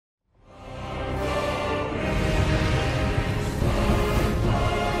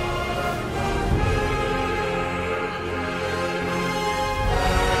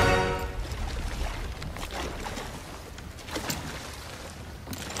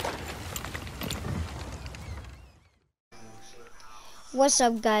What's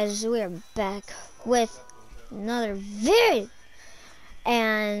up, guys? We are back with another video,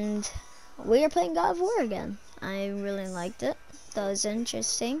 and we are playing God of War again. I really liked it. That was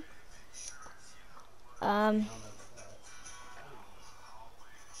interesting.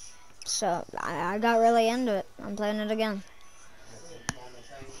 So I got really into it. I'm playing it again.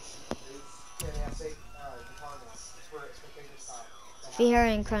 If you hear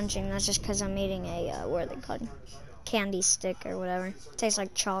any crunching, that's just because I'm eating a what are they called? Candy stick or whatever. It tastes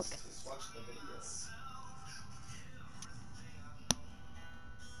like chalk.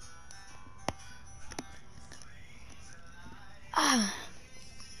 It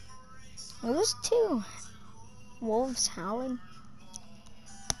was two wolves howling.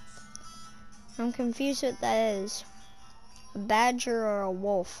 I'm confused what that is. A badger or a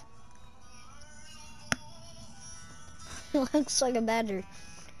wolf? It looks like a badger.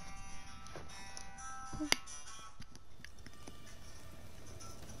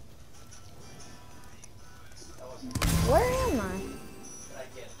 Where am I?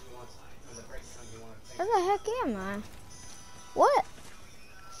 Where the heck am I? What?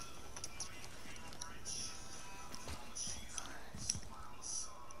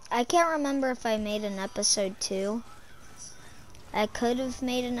 I can't remember if I made an episode 2. I could have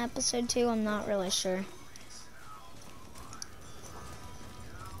made an episode 2, I'm not really sure.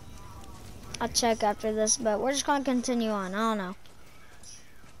 I'll check after this, but we're just gonna continue on. I don't know.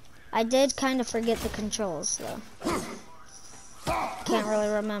 I did kind of forget the controls, though. Can't really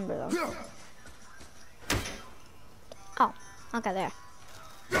remember, though. Oh, okay, there.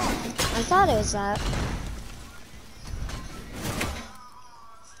 I thought it was that.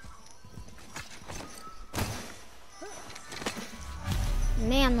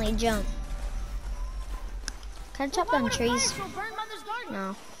 Manly jump. Can I chop down trees?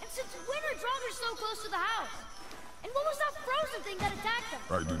 No. And since when are Draugr so close to the house? And what was that frozen thing that attacked them?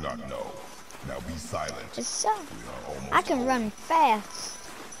 I do not know. Now be silent. It's so. We are almost I can run fast.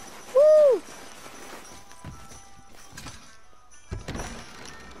 Woo!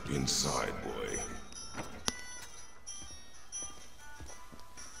 inside, boy.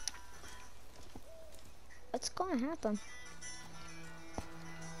 What's gonna happen?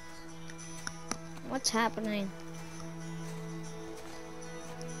 What's happening?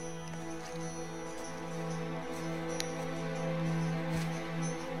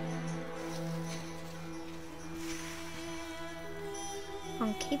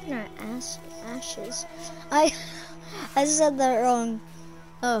 I'm keeping our ashes. I said that wrong.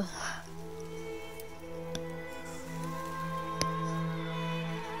 Oh.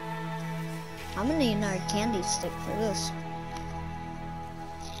 I'm gonna need another candy stick for this.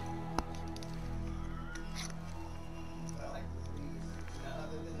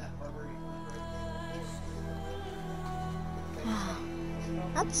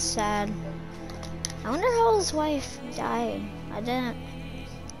 That's sad. I wonder how his wife died.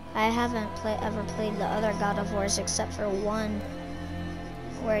 I haven't ever played the other God of Wars except for one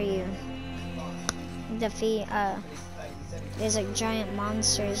where you defeat there's like giant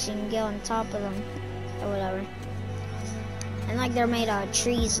monsters, you can get on top of them or whatever. And like they're made out of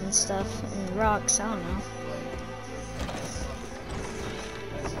trees and stuff and rocks, I don't know.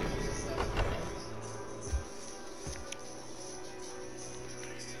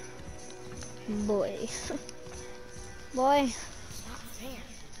 Boy. Boy. It's not fair.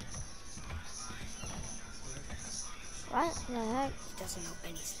 What the heck? He doesn't know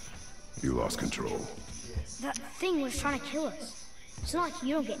anything. You lost control. That thing was trying to kill us. It's not like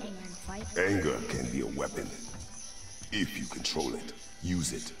you don't get angry in a fight. Anger can be a weapon. If you control it,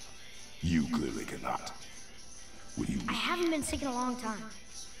 use it. You clearly cannot. Will you? I haven't been sick in a long time.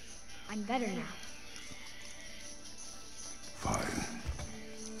 I'm better now. Fine.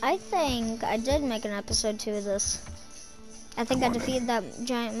 I think I did make an episode 2 of this. I think I Come on, defeated that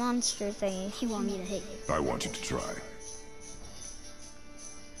giant monster thingy. You want me to hit you? I want you to try.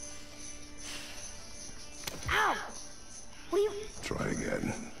 Ow! What are you... Try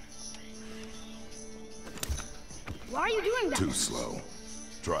again. Why are you doing that? Too slow.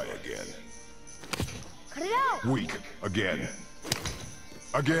 Try again. Cut it out! Weak. Again.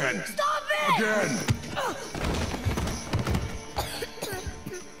 Again. Stop it! Again.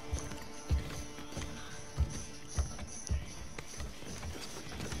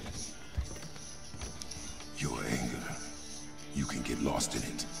 Your anger. You can get lost in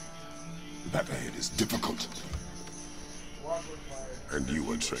it. That ahead is difficult. And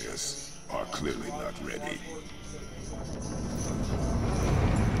you, Atreus, are clearly not ready.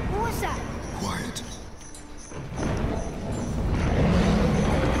 What was that? Quiet.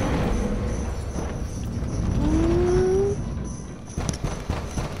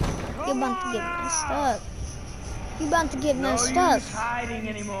 get messed up. You about to get messed No up. use hiding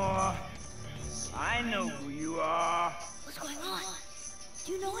anymore. I know who you are. What's going on?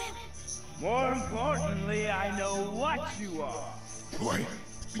 Do you know him? More importantly, I know what you are. Boy,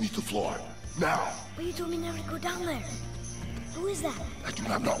 beneath the floor. Now. But you told me never to go down there. Who is that? I do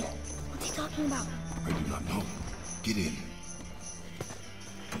not know. What's he talking about? I do not know. Get in.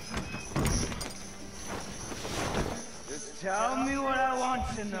 Just tell me what I want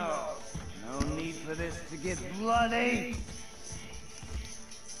to know. No need for this to get bloody.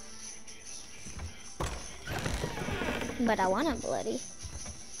 But I want it bloody.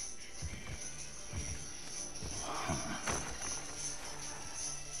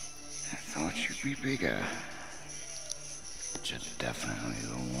 I thought you'd be bigger. But you're definitely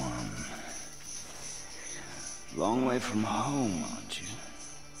the one. Long way from home, aren't you?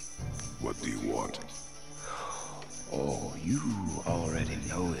 What do you want? Oh, you already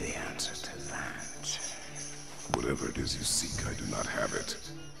know the answer to that. Whatever it is you seek, I do not have it.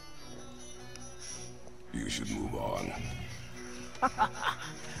 You should move on.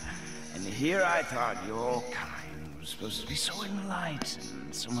 And here I thought your kind was supposed to be so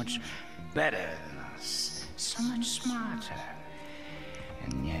enlightened, so much better than us, so much smarter.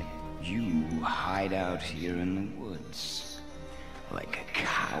 And yet you hide out here in the woods, like a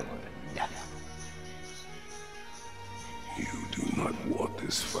coward. You do not want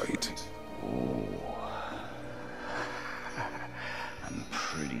this fight. Oh, I'm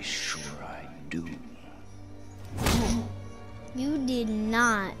pretty sure I do. You did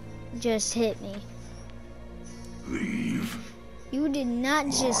not just hit me. Leave You did not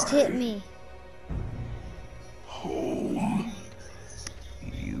just hit me. home.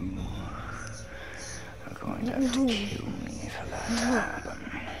 You are going to have to kill me for that to happen.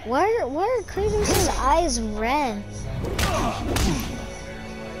 Why are Kratos' eyes red?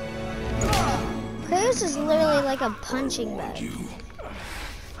 Kratos is literally like a punching bag. You.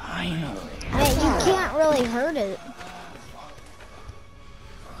 Finally. Man, you can't really hurt it.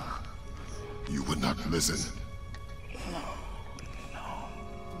 You would not listen.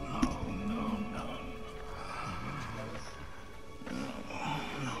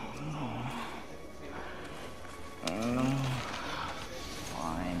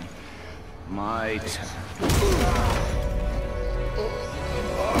 Fine. My turn.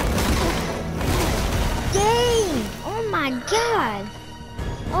 Dang! Oh my god!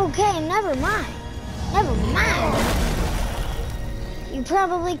 Okay, never mind. Never mind. You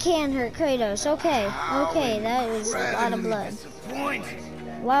probably can hurt Kratos. Okay, okay, that was a lot of blood.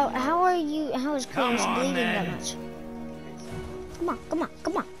 Wow, how is Kratos bleeding that much? Come on, come on,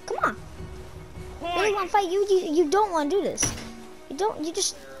 come on, come on. You really want to fight? You don't want to do this. You don't, you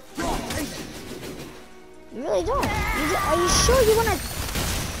just... You really don't. Are you sure you want to...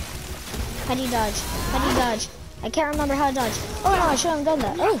 How do you dodge? How do you dodge? I can't remember how to dodge. Oh no, I shouldn't have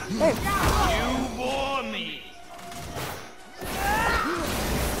done that. Oh, there. You bore me.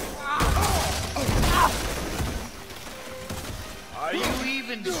 Are you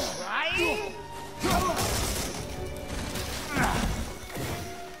even trying?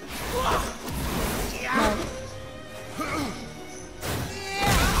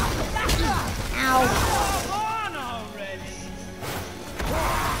 Ow. Come on already.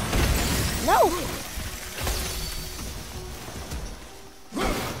 No.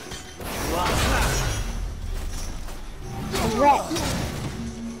 Wreck.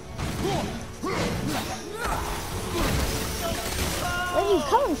 Where are you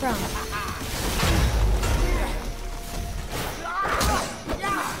coming from?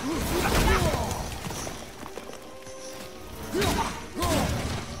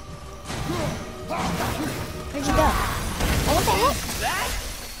 Where'd you go? Oh, what the heck?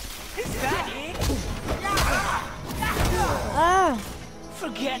 Is that it? Ah.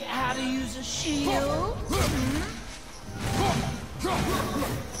 Forget how to use a shield?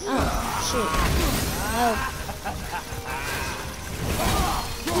 Oh, shoot. Oh.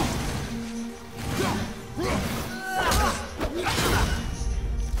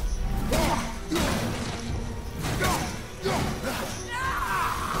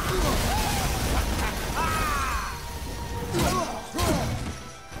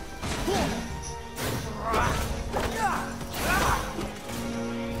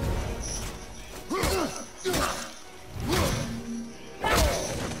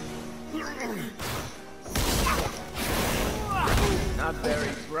 Not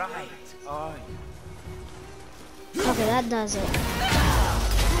very bright, are you? Okay, that does it.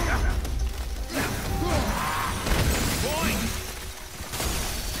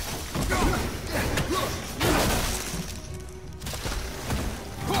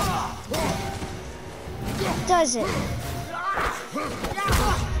 was it?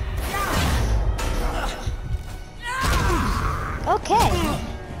 Okay.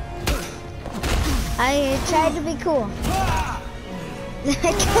 I tried to be cool.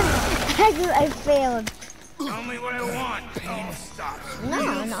 I failed. Tell me what I want. Pain stops. No,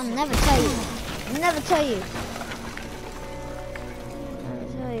 I'll never tell you. I'll never tell you.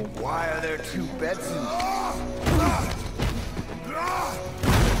 Why are there two beds in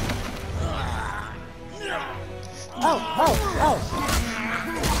Oh.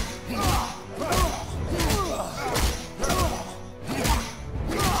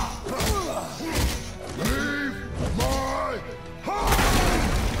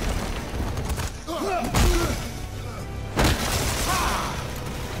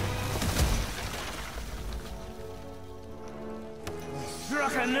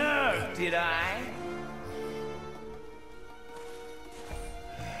 Struck a nerve, did I?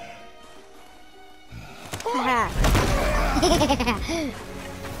 Who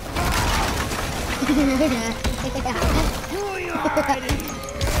are you hiding?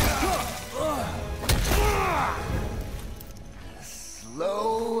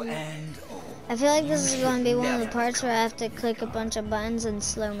 slow and old? I feel like this is going to be one of the parts where I have to click a bunch of buttons in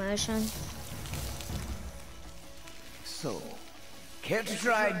slow motion. So, care to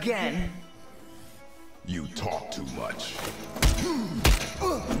try again? You talk too much.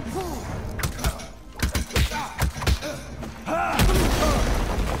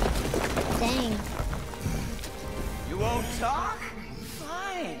 Dang. You won't talk?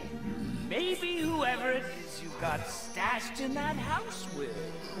 Fine. Maybe whoever it is you got stashed in that house with.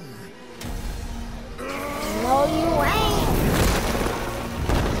 No, you ain't.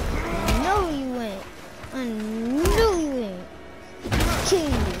 No, you ain't. I know you ain't. Kill you.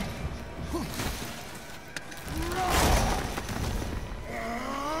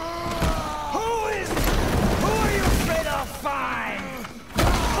 Who are you afraid I'll find?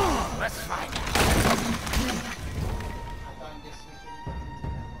 Let's find out.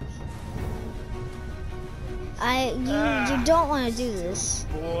 You don't want to do this.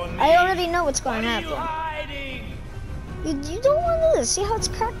 I already know what's going to happen. You don't want to do this. See how it's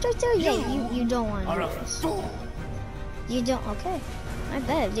cracked right there? Yeah, you don't want to do this. You don't. Okay, my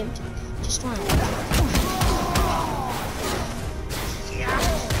bad. You just want to.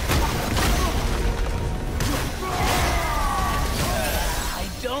 I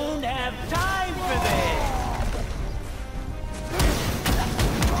don't have time for this.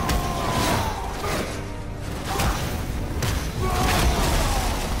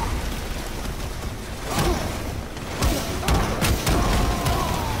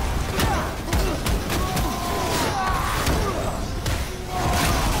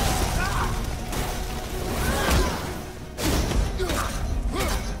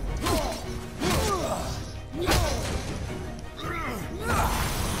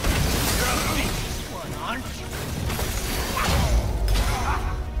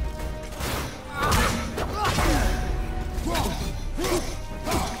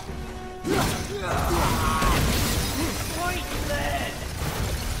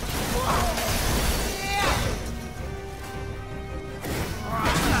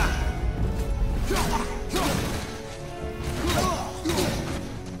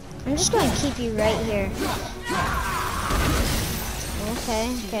 I'm just going to keep you right here.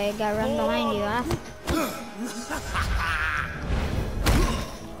 Okay, gotta run behind you, huh?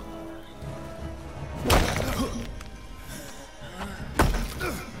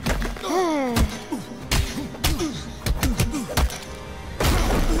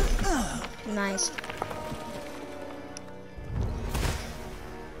 Nice.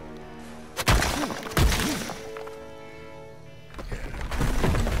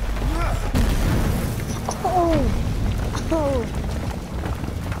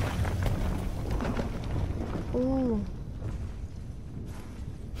 Ooh.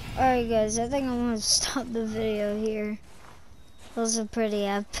 Alright guys, I think I'm gonna stop the video here. That was a pretty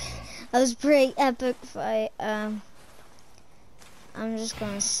epic fight. I'm just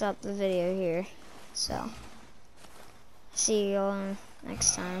gonna stop the video here. So, see you all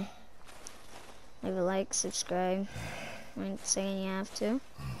next time. Leave a like, subscribe. I ain't saying you have to.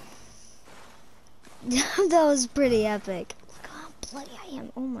 That was pretty epic. Look how bloody I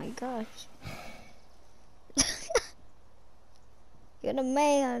am. Oh my gosh. You're the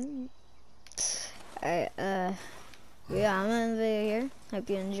man. Alright, yeah, I'm in the video here. Hope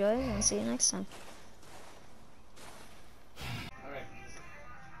you enjoy, and see you next time.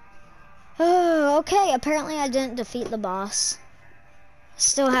 Oh, okay, apparently I didn't defeat the boss.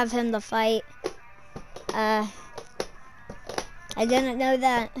 Still have him to fight. I didn't know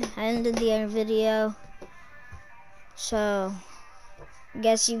that. I ended the video. So,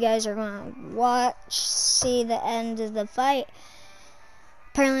 guess you guys are gonna see the end of the fight.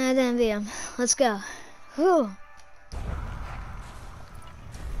 Apparently I didn't beat him. Let's go. Whew.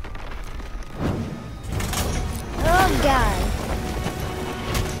 Oh God.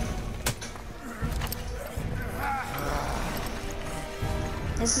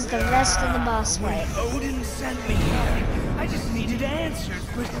 This is the rest of the boss fight. Odin sent me here. I just needed answers,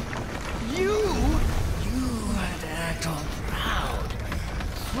 but you had to act all proud.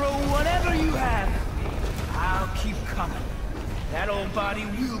 Throw whatever you have at me. I'll keep coming. That old body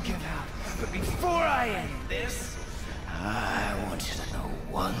will give out. But before I end this, I want you to know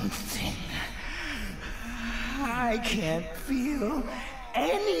one thing. I can't feel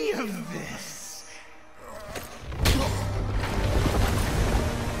any of this.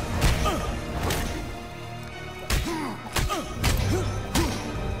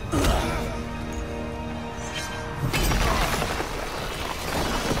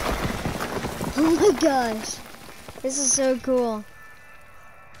 Oh my gosh, this is so cool.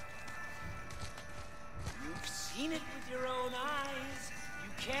 You've seen it with your own eyes. You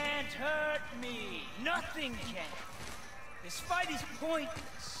can't hurt me. Nothing can. This fight is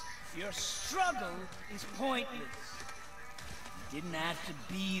pointless. Your struggle is pointless. It didn't have to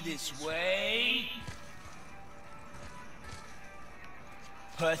be this way.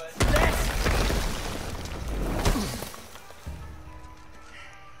 Pathetic.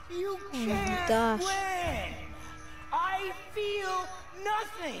 You can't win. I feel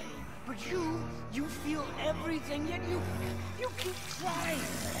nothing, but you feel everything. Yet you keep trying.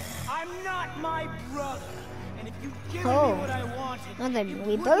 I'm not my brother, and if you give me what I wanted, well, then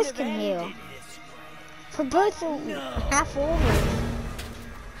we both can heal. We're both half over.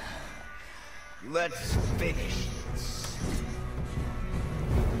 Let's finish this.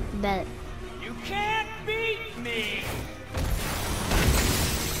 Bet. You can't beat me.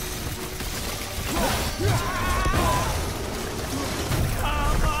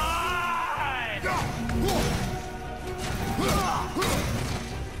 Come on!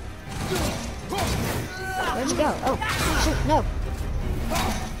 Where'd you go? Oh, shoot, no.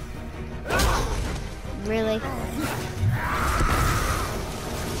 Really?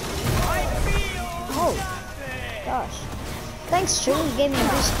 Oh, gosh. Thanks, Tree. You gave me a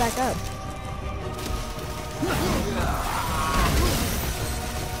boost back up.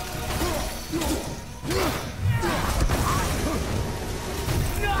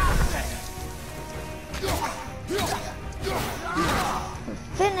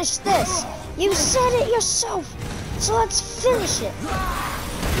 Finish this. You said it yourself. So let's finish it.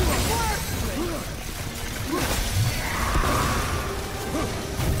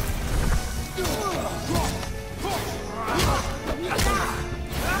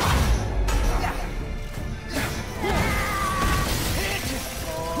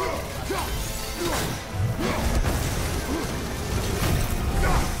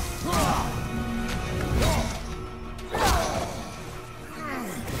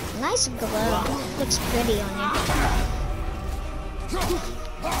 Nice glow. Looks pretty on you.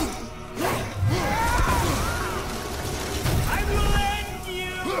 I will end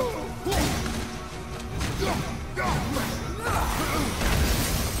you.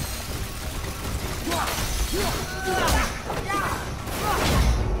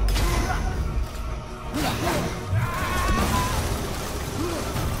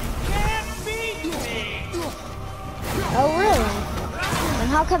 Can't beat me. Oh, really? Then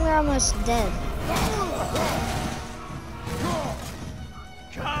how come you're almost dead?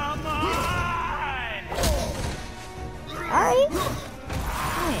 Come on! Alright.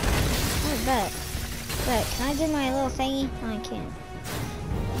 Alright. I bet. But can I do my little thingy? No, I can't.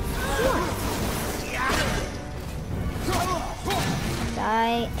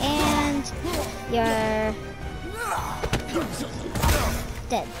 Die, and you're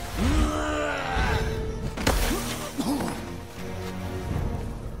dead.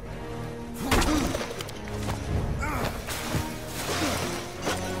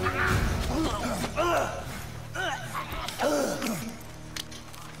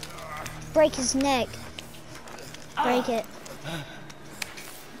 Break his neck. Break it.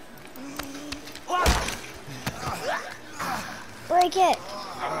 Break it.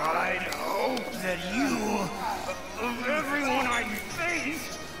 I'd hope that you, of everyone I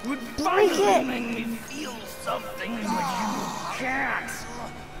faced, would Break it. make me feel something, but you can't.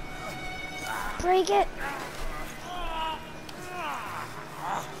 Break it.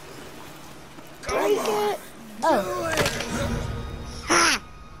 Break it. Oh. Ha!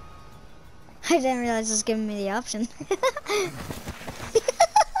 I didn't realize it was giving me the option.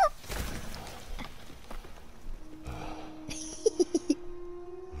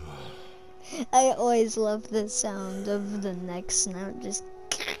 I always love the sound of the neck snap. Just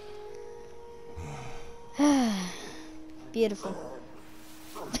beautiful.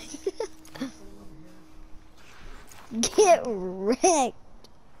 Get wrecked,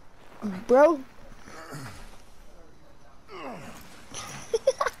 bro.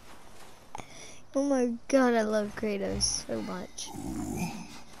 Oh my god, I love Kratos so much. Who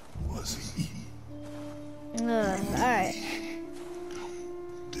was he? Alright.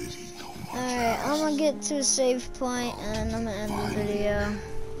 Did he know much? Alright, I'm gonna get to a save point and I'm gonna end the video.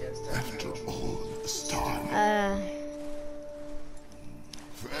 After all this time.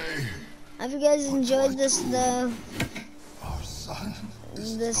 Faye, I hope you guys enjoyed this though. our son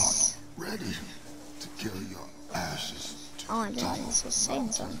is This. not ready to carry your ashes to Oh, I didn't was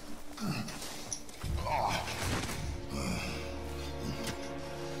saying something. I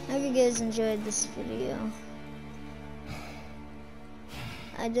hope you guys enjoyed this video.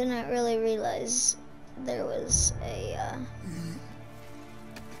 I didn't really realize there was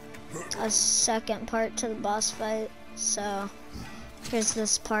a second part to the boss fight, so here's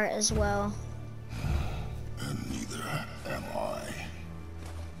this part as well. And neither am I.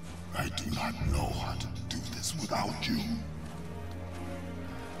 I do not know how to do this without you.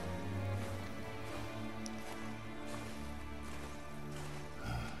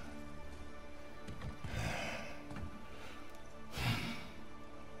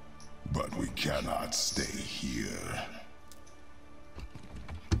 But we cannot stay here.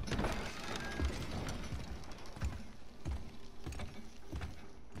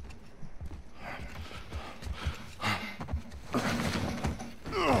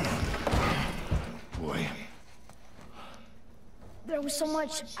 Boy. There was so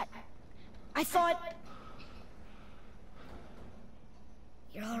much. I thought.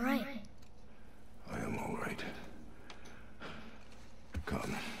 You're all right. I am all right.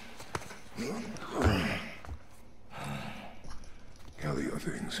 Come. Gather your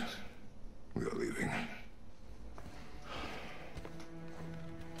things. We are leaving.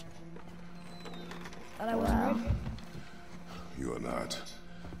 Thought I wasn't ready. You are not.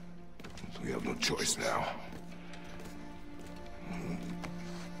 We have no choice now.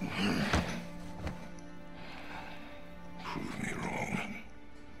 Prove me wrong.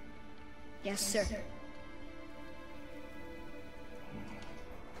 Yes, sir.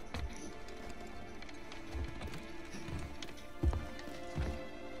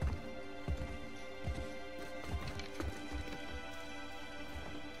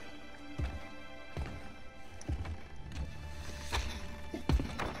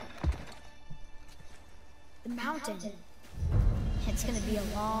 Mountain. It's gonna be a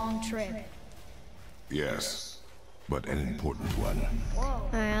long trip. Yes, but an important one.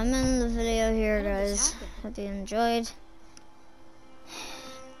 Alright, I'm in the video here, guys. Hope you enjoyed.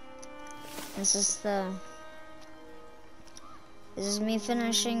 This is me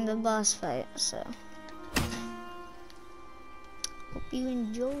finishing the boss fight, so hope you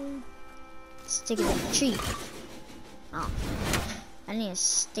enjoyed. Stick it in the tree. Oh, I need to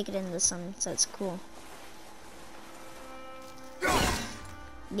stick it in the sun, so it's cool.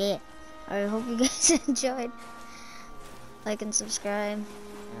 Yeah. I hope you guys enjoyed. Like and subscribe.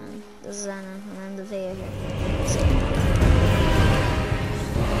 This is Anna, and I'm the video here.